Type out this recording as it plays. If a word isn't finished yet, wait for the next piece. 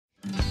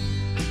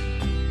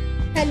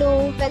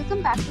Hello,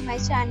 welcome back to my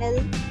channel.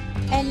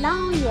 And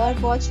now you are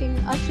watching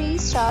a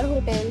 3-star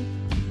hotel.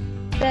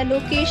 The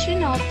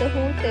location of the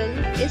hotel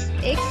is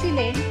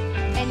excellent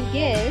and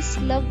guests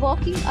love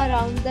walking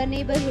around the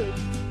neighborhood.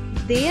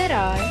 There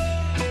are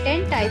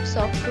 10 types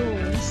of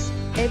rooms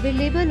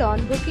available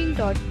on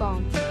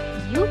booking.com.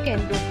 You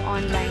can book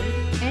online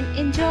and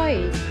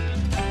enjoy it.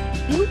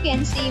 You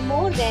can see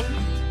more than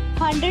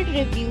 100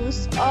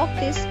 reviews of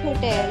this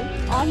hotel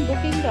on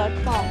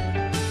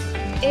booking.com.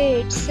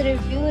 Its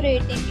review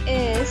rating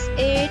is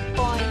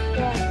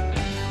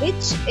 8.1,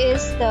 which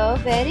is the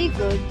very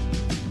good.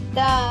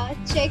 The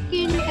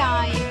check-in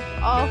time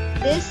of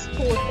this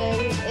hotel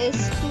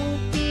is 2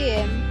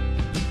 p.m.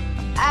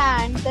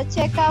 and the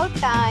checkout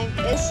time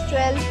is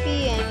 12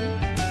 p.m.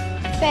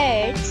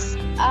 Pets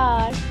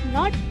are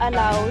not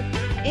allowed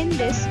in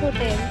this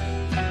hotel.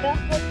 The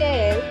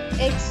hotel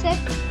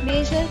accepts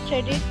major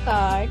credit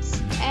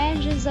cards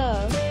and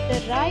reserves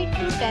the right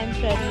to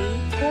temporarily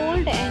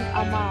hold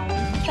an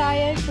amount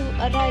prior to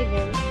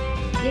arrival.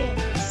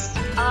 Guests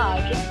are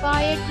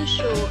required to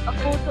show a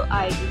photo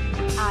ID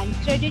and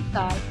credit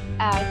card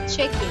at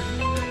check-in.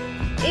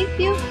 If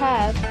you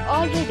have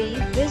already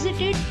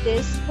visited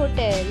this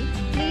hotel,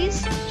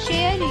 please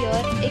share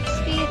your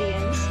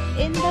experience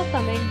in the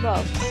comment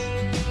box.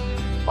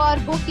 For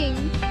booking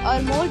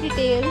or more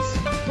details,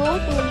 go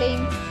to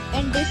link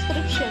in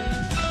description.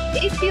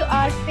 If you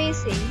are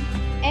facing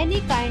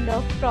any kind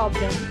of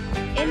problem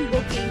in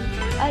booking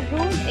a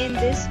room in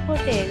this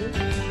hotel,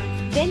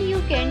 then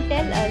you can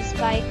tell us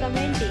by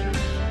commenting.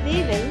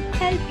 We will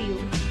help you.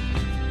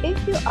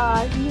 If you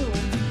are new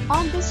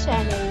on this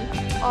channel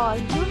or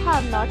you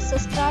have not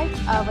subscribed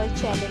our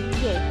channel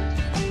yet,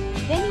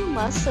 then you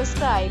must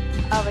subscribe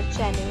our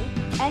channel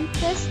and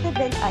press the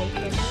bell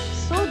icon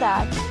so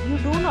that you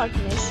do not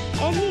miss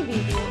any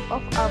video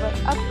of our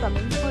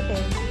upcoming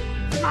hotel.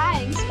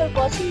 Thanks for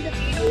watching the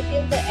video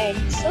till the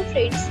end. So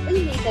friends,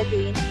 we'll meet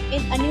again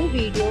in a new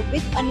video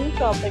with a new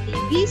property.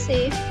 Be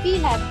safe, be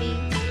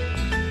happy.